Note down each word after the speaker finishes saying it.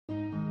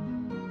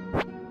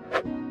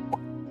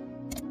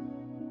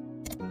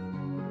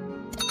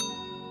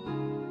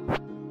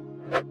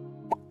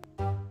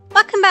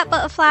that,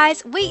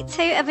 butterflies, week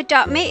 2 of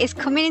Adopt Me is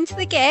coming into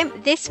the game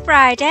this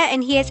Friday,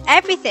 and here's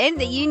everything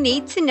that you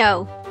need to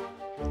know.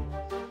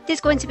 There's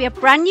going to be a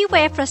brand new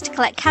way for us to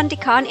collect candy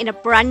corn in a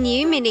brand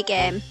new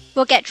minigame.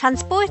 We'll get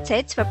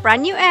transported to a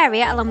brand new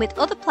area along with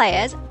other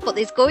players, but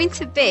there's going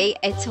to be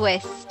a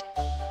twist.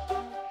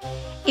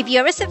 If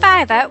you're a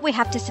survivor, we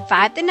have to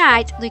survive the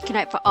night looking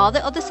out for all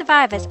the other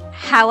survivors.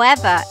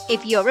 However,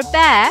 if you're a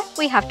bear,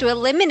 we have to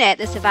eliminate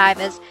the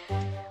survivors.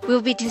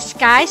 We'll be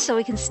disguised so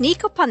we can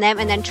sneak up on them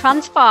and then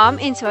transform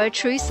into our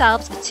true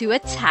selves to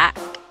attack.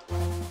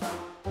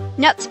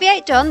 Not to be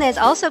outdone, there's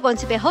also going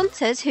to be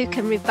hunters who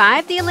can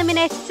revive the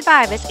eliminated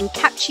survivors and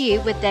capture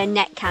you with their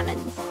net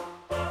cannons.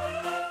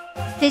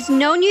 There's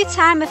no new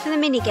timer for the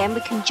minigame,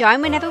 we can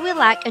join whenever we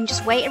like and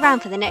just wait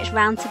around for the next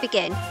round to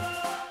begin.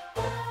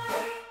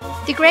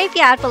 The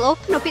graveyard will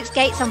open up its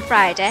gates on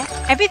Friday.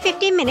 Every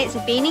 15 minutes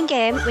of being in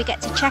game, we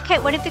get to check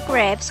out one of the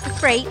graves for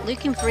free,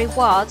 looking for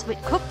rewards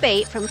which could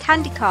be from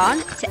candy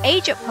corn, to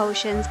age up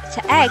potions,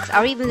 to eggs,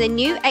 or even the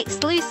new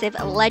exclusive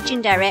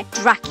legendary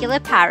Dracula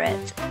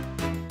Parrot.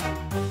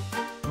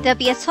 There'll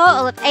be a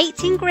total of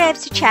 18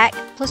 graves to check,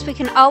 plus we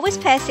can always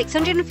pay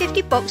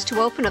 $650 to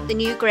open up the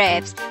new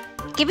graves,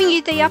 giving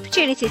you the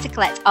opportunity to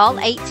collect all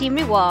 18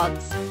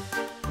 rewards.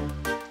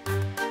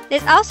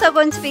 There's also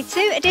going to be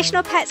 2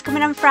 additional pets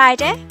coming on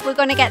Friday. We're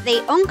going to get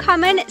the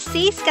uncommon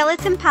sea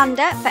skeleton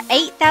panda for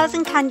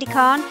 8,000 candy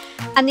corn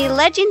and the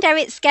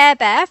legendary scare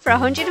bear for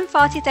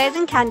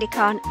 140,000 candy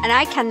corn, and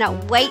I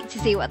cannot wait to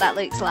see what that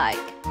looks like.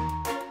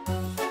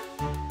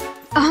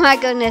 Oh my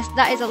goodness,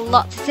 that is a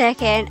lot to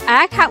take in, and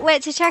I can't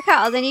wait to check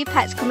out all the new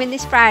pets coming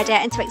this Friday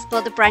and to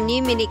explore the brand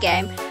new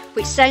minigame,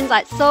 which sounds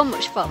like so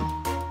much fun.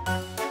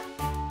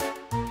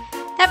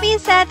 That being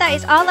said, that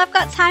is all I've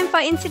got time for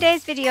in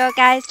today's video,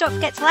 guys. Don't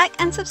forget to like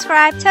and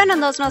subscribe, turn on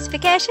those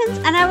notifications,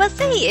 and I will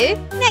see you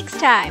next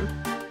time.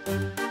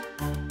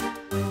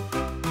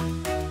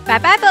 Bye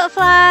bye,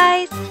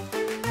 butterflies!